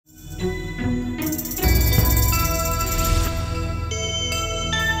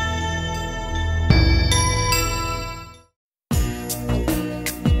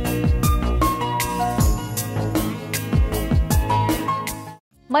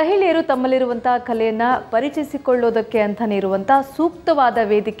ಮಹಿಳೆಯರು ತಮ್ಮಲ್ಲಿರುವಂತಹ ಕಲೆಯನ್ನ ಪರಿಚಯಿಸಿಕೊಳ್ಳೋದಕ್ಕೆ ಅಂತಾನೆ ಇರುವಂತಹ ಸೂಕ್ತವಾದ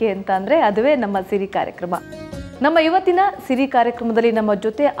ವೇದಿಕೆ ಅಂತ ಅಂದ್ರೆ ಅದುವೇ ನಮ್ಮ ಸಿರಿ ಕಾರ್ಯಕ್ರಮ. ನಮ್ಮ ಇವತ್ತಿನ ಸಿರಿ ಕಾರ್ಯಕ್ರಮದಲ್ಲಿ ನಮ್ಮ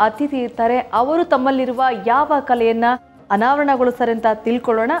ಜೊತೆ ಅತಿಥಿ ಇರ್ತಾರೆ. ಅವರು ತಮ್ಮಲ್ಲಿರುವ ಯಾವ ಕಲೆಯನ್ನ ಅನಾವರಣಗೊಳಿಸ್ತಾರೆ ಅಂತ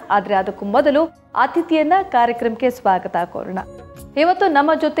ತಿಳ್ಕೊಳ್ಳೋಣ. ಆದ್ರೆ ಅದಕ್ಕೂ ಮೊದಲು ಅತಿಥಿಯನ್ನ ಕಾರ್ಯಕ್ರಮಕ್ಕೆ ಸ್ವಾಗತ ಕೋರೋಣ. ಇವತ್ತು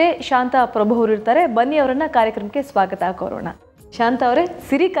ನಮ್ಮ ಜೊತೆ ಶಾಂತ ಪ್ರಭು ಅವರು ಇರ್ತಾರೆ. ಬನ್ನಿ ಅವರನ್ನ ಕಾರ್ಯಕ್ರಮಕ್ಕೆ ಸ್ವಾಗತ ಕೋರೋಣ. ಶಾಂತ ಅವರೇ,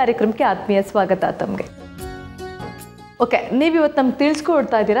 ಸಿರಿ ಕಾರ್ಯಕ್ರಮಕ್ಕೆ ಆತ್ಮೀಯ ಸ್ವಾಗತ ತಮಗೆ. ಓಕೆ, ನೀವಿವತ್ತು ನಮ್ಗೆ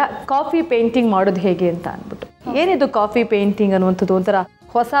ತಿಳಿಸ್ಕೊಡ್ತಾ ಇದ್ದೀರಾ ಕಾಫಿ ಪೇಂಟಿಂಗ್ ಮಾಡೋದು ಹೇಗೆ ಅಂತ ಅಂದ್ಬಿಟ್ಟು. ಏನಿದು ಕಾಫಿ ಪೇಂಟಿಂಗ್ ಅನ್ನುವಂಥದ್ದು? ಒಂಥರ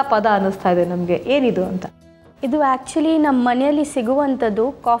ಹೊಸ ಪದ ಅನ್ನಿಸ್ತಾ ಇದೆ ನಮಗೆ. ಏನಿದು ಅಂತ? ಇದು ಆ್ಯಕ್ಚುಲಿ ನಮ್ಮ ಮನೆಯಲ್ಲಿ ಸಿಗುವಂಥದ್ದು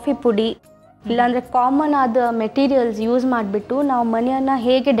ಕಾಫಿ ಪುಡಿ, ಇಲ್ಲಾಂದರೆ ಕಾಮನ್ ಆದ ಮೆಟೀರಿಯಲ್ಸ್ ಯೂಸ್ ಮಾಡಿಬಿಟ್ಟು ನಾವು ಮನೆಯನ್ನು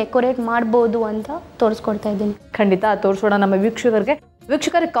ಹೇಗೆ ಡೆಕೋರೇಟ್ ಮಾಡ್ಬೋದು ಅಂತ ತೋರಿಸ್ಕೊಡ್ತಾ ಇದ್ದೀನಿ. ಖಂಡಿತ ತೋರಿಸೋಣ ನಮ್ಮ ವೀಕ್ಷಕರಿಗೆ.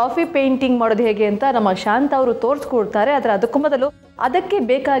 ಕಾಫಿ ಪೇಂಟಿಂಗ್ ಮಾಡೋದು ಹೇಗೆ ಅಂತ ನಮ್ಮ ಶಾಂತ ಅವರು ತೋರಿಸ್ಕೊಡ್ತಾರೆ. ಆದರೆ ಅದಕ್ಕೂ ಮೊದಲು ಅದಕ್ಕೆ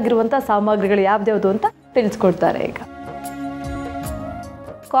ಬೇಕಾಗಿರುವಂಥ ಸಾಮಗ್ರಿಗಳು ಯಾವ್ದ್ಯಾವುದು ಅಂತ ತಿಳಿಸ್ಕೊಡ್ತಾರೆ. ಈಗ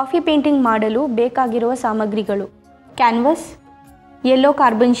ಕಾಫಿ ಪೇಂಟಿಂಗ್ ಮಾಡಲು ಬೇಕಾಗಿರುವ ಸಾಮಗ್ರಿಗಳು: canvass, yellow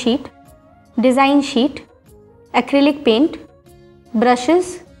carbon sheet, design sheet, acrylic paint,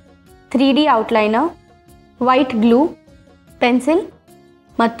 brushes, 3D outliner, white glue, pencil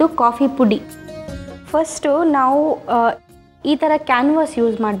ಮತ್ತು ಕಾಫಿ ಪುಡಿ. ಫಸ್ಟು ನಾವು ಈ ಥರ ಕ್ಯಾನ್ವಸ್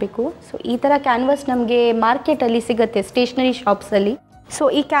ಯೂಸ್ ಮಾಡಬೇಕು. ಸೊ ಈ ಥರ ಕ್ಯಾನ್ವಸ್ ನಮಗೆ ಮಾರ್ಕೆಟಲ್ಲಿ ಸಿಗುತ್ತೆ, ಸ್ಟೇಷ್ನರಿ ಶಾಪ್ಸಲ್ಲಿ. ಸೊ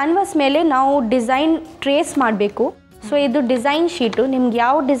ಈ ಕ್ಯಾನ್ವಸ್ ಮೇಲೆ ನಾವು ಡಿಸೈನ್ ಟ್ರೇಸ್ ಮಾಡಬೇಕು. ಸೊ ಇದು ಡಿಸೈನ್ ಶೀಟು. ನಿಮ್ಗೆ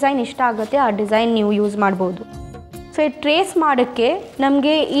ಯಾವ ಡಿಸೈನ್ ಇಷ್ಟ ಆಗುತ್ತೆ ಆ ಡಿಸೈನ್ ನೀವು ಯೂಸ್ ಮಾಡ್ಬೋದು. ಸೊ ಈ ಟ್ರೇಸ್ ಮಾಡೋಕ್ಕೆ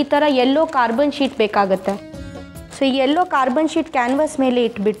ನಮಗೆ ಈ ಥರ ಯೆಲ್ಲೋ ಕಾರ್ಬನ್ ಶೀಟ್ ಬೇಕಾಗುತ್ತೆ. ಸೊ ಈ ಯೆಲ್ಲೋ ಕಾರ್ಬನ್ ಶೀಟ್ ಕ್ಯಾನ್ವಸ್ ಮೇಲೆ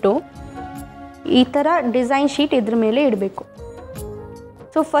ಇಟ್ಬಿಟ್ಟು ಈ ಥರ ಡಿಸೈನ್ ಶೀಟ್ ಇದ್ರ ಮೇಲೆ ಇಡಬೇಕು.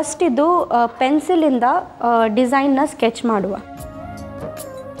 ಸೊ ಫಸ್ಟ್ ಇದು ಪೆನ್ಸಿಲಿಂದ ಡಿಸೈನ್ನ ಸ್ಕೆಚ್ ಮಾಡುವ.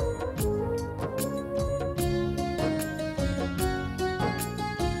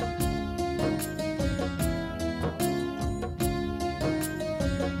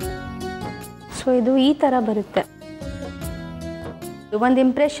 ಸೊ ಇದು ಈ ಥರ ಬರುತ್ತೆ, ಒಂದು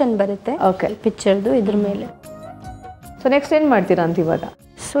ಇಂಪ್ರೆಷನ್ ಬರುತ್ತೆ ಓಕೆ ಪಿಕ್ಚರ್ದು ಇದ್ರ ಮೇಲೆ. ಸೊ ನೆಕ್ಸ್ಟ್ ಏನು ಮಾಡ್ತೀರಾ ಅಂತ ಇವಾಗ?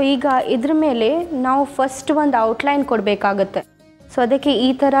 ಸೊ ಈಗ ಇದ್ರ ಮೇಲೆ ನಾವು ಫಸ್ಟ್ ಒಂದು ಔಟ್ಲೈನ್ ಕೊಡಬೇಕಾಗತ್ತೆ. ಸೊ ಅದಕ್ಕೆ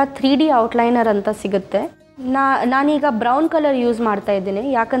ಈ ಥರ 3D ಔಟ್ಲೈನರ್ ಅಂತ ಸಿಗುತ್ತೆ. ನಾನೀಗ ಬ್ರೌನ್ ಕಲರ್ ಯೂಸ್ ಮಾಡ್ತಾ ಇದ್ದೀನಿ,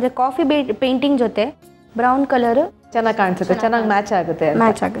 ಯಾಕಂದರೆ ಕಾಫಿ ಪೇಂಟಿಂಗ್ ಜೊತೆ ಬ್ರೌನ್ ಕಲರ್ ಚೆನ್ನಾಗಿ ಕಾಣಿಸುತ್ತೆ, ಚೆನ್ನಾಗಿ ಮ್ಯಾಚ್ ಆಗುತ್ತೆ.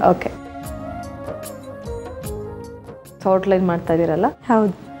 ಓಕೆ, ಔಟ್ಲೈನ್ ಮಾಡ್ತಾ ಇದ್ದೀರಲ್ಲ?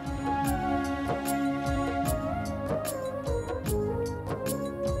 ಹೌದು.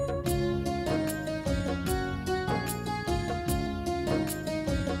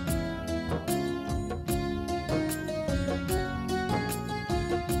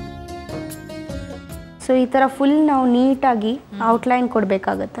 ಸೊ ಈ ಥರ ಫುಲ್ ನಾವು ನೀಟಾಗಿ ಔಟ್ಲೈನ್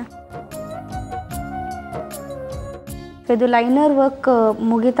ಕೊಡಬೇಕಾಗತ್ತೆ. ಇದು ಲೈನರ್ ವರ್ಕ್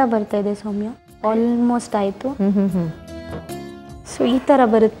ಮುಗಿತಾ ಬರ್ತಾ ಇದೆ ಸೌಮ್ಯ, ಆಲ್ಮೋಸ್ಟ್ ಆಯಿತು. ಸೊ ಈ ಥರ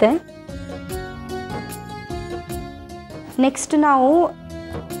ಬರುತ್ತೆ. ನೆಕ್ಸ್ಟ್ ನಾವು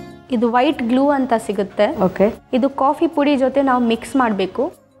ಇದು ವೈಟ್ ಗ್ಲೂ ಅಂತ ಸಿಗುತ್ತೆ. ಓಕೆ, ಇದು ಕಾಫಿ ಪುಡಿ ಜೊತೆ ನಾವು ಮಿಕ್ಸ್ ಮಾಡಬೇಕು.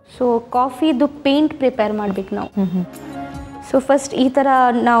 ಸೊ ಕಾಫಿದು ಪೇಂಟ್ ಪ್ರಿಪೇರ್ ಮಾಡಬೇಕು ನಾವು. ಸೊ ಫಸ್ಟ್ ಈ ಥರ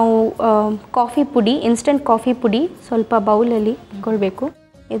ನಾವು ಕಾಫಿ ಪುಡಿ, ಇನ್ಸ್ಟೆಂಟ್ ಕಾಫಿ ಪುಡಿ ಸ್ವಲ್ಪ ಬೌಲಲ್ಲಿ ಇಟ್ಕೊಳ್ಬೇಕು.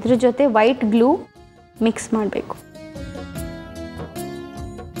 ಇದ್ರ ಜೊತೆ ವೈಟ್ ಗ್ಲೂ ಮಿಕ್ಸ್ ಮಾಡಬೇಕು.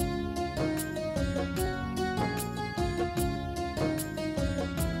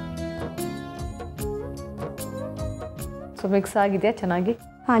 ಸೊ ಮಿಕ್ಸ್ ಆಗಿದೆಯಾ ಚೆನ್ನಾಗಿ?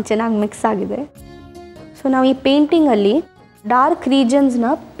 ಹಾಂ, ಚೆನ್ನಾಗಿ ಮಿಕ್ಸ್ ಆಗಿದೆ. ಸೊ ನಾವು ಈ ಪೇಂಟಿಂಗಲ್ಲಿ ಡಾರ್ಕ್ ರೀಜನ್ಸ್ನ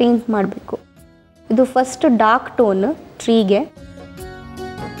ಪೇಂಟ್ ಮಾಡಬೇಕು. ಇದು ಫಸ್ಟ್ ಡಾರ್ಕ್ ಟೋನ್ ಟ್ರೀಗೆ.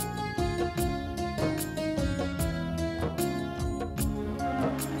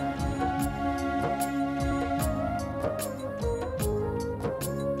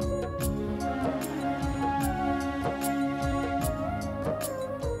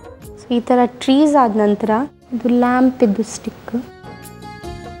 ಸೊ ಈ ಥರ ಟ್ರೀಸ್ ಆದ ನಂತರ ಇದು ಲ್ಯಾಂಪ್ ಇದು ಸ್ಟಿಕ್.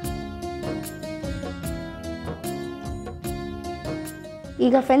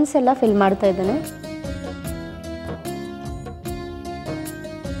 ಈಗ ಫೆನ್ಸ್ ಎಲ್ಲ ಫಿಲ್ ಮಾಡ್ತಾ ಇದ್ದಾನೆ.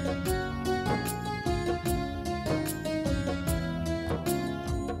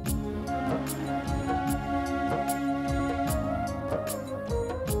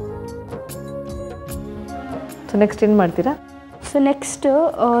 ಸೊ ನೆಕ್ಸ್ಟ್ ಏನು ಮಾಡ್ತೀರಾ? ಸೊ ನೆಕ್ಸ್ಟ್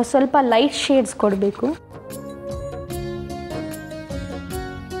ಸ್ವಲ್ಪ ಲೈಟ್ ಶೇಡ್ಸ್ ಕೊಡಬೇಕು.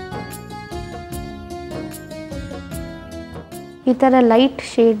 ಈ ಥರ ಲೈಟ್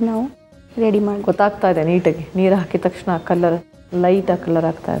ಶೇಡ್ ನಾವು ರೆಡಿ ಮಾಡಿ. ಗೊತ್ತಾಗ್ತಾ ಇದೆ ನೀಟಾಗಿ, ನೀರು ಹಾಕಿದ ತಕ್ಷಣ ಕಲರ್ ಲೈಟ್ ಕಲರ್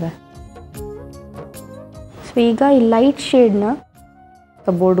ಆಗ್ತಾ ಇದೆ. ಸೊ ಈಗ ಈ ಲೈಟ್ ಶೇಡ್ನ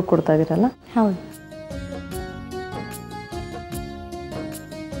ಬೋರ್ಡ್ ಕೊಡ್ತಾ ಇದ್ದೀರಲ್ಲ? ಹೌದು.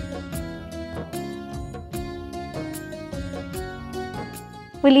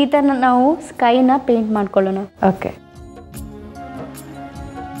 ಈ ಥರ ನಾವು ಸ್ಕೈನ ಪೇಂಟ್ ಮಾಡ್ಕೊಳ್ಳೋಣ. ಓಕೆ.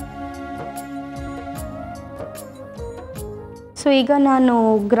 ಸೊ ಈಗ ನಾನು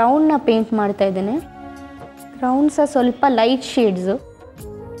ಗ್ರೌಂಡ್ನ ಪೇಂಟ್ ಮಾಡ್ತಾ ಇದ್ದೇನೆ. ಗ್ರೌಂಡ್ ಸಹ ಸ್ವಲ್ಪ ಲೈಟ್ ಶೇಡ್ಸು.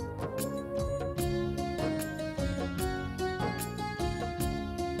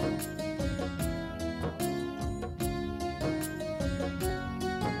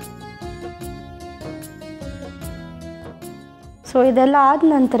 ಸೊ ಇದೆಲ್ಲ ಆದ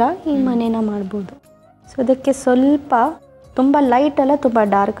ನಂತರ ಈ ಮನೇನ ಮಾಡ್ಬೋದು. ಸೊ ಅದಕ್ಕೆ ಸ್ವಲ್ಪ ತುಂಬ ಲೈಟ್ ಅಲ್ಲ, ತುಂಬ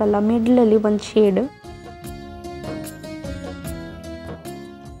ಡಾರ್ಕ್ ಅಲ್ಲ, ಮಿಡ್ಲಲ್ಲಿ ಒಂದು ಶೇಡ್.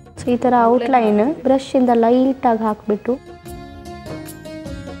 ಸೊ ಈ ಥರ ಔಟ್ಲೈನ್ ಬ್ರಷಿಂದ ಲೈಟಾಗಿ ಹಾಕಿಬಿಟ್ಟು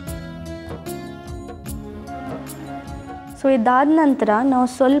ಸೊ ಇದಾದ ನಂತರ ನಾವು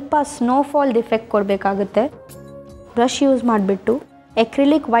ಸ್ವಲ್ಪ ಸ್ನೋಫಾಲ್ದು ಎಫೆಕ್ಟ್ ಕೊಡಬೇಕಾಗುತ್ತೆ. ಬ್ರಷ್ ಯೂಸ್ ಮಾಡಿಬಿಟ್ಟು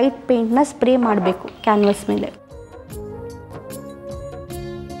ಎಕ್ರಿಲಿಕ್ ವೈಟ್ ಪೇಂಟ್ನ ಸ್ಪ್ರೇ ಮಾಡಬೇಕು ಕ್ಯಾನ್ವಸ್ ಮೇಲೆ.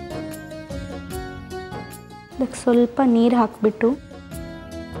 ಅದಕ್ಕೆ ಸ್ವಲ್ಪ ನೀರು ಹಾಕಿಬಿಟ್ಟು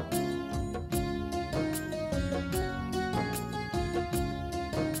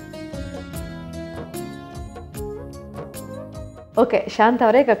ಓಕೆ ಶಾಂತ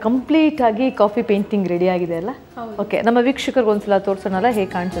ಅವರೇ, ಈಗ ಕಂಪ್ಲೀಟ್ ಆಗಿ ಕಾಫಿ ಪೇಂಟಿಂಗ್ ರೆಡಿ ಆಗಿದೆ ಅಲ್ಲ? ಓಕೆ, ನಮ್ಮ ವೀಕ್ಷಕರಿಗೆ ಒಂದ್ಸಲ ತೋರಿಸೋಣಲ್ಲ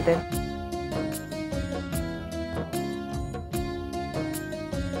ಹೇಗೆ ಕಾಣಿಸುತ್ತೆ.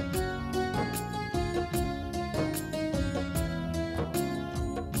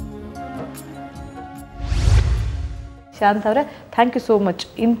 ಶಾಂತ ಅವರೇ, ಥ್ಯಾಂಕ್ ಯು ಸೋ ಮಚ್.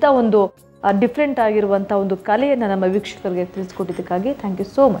 ಇಂಥ ಒಂದು ಡಿಫ್ರೆಂಟ್ ಆಗಿರುವಂಥ ಒಂದು ಕಲೆಯನ್ನು ನಮ್ಮ ವೀಕ್ಷಕರಿಗೆ ತಿಳಿಸ್ಕೊಟ್ಟಿದ್ದಕ್ಕಾಗಿ thank you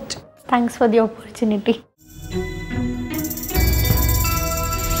so much. Thanks for the opportunity.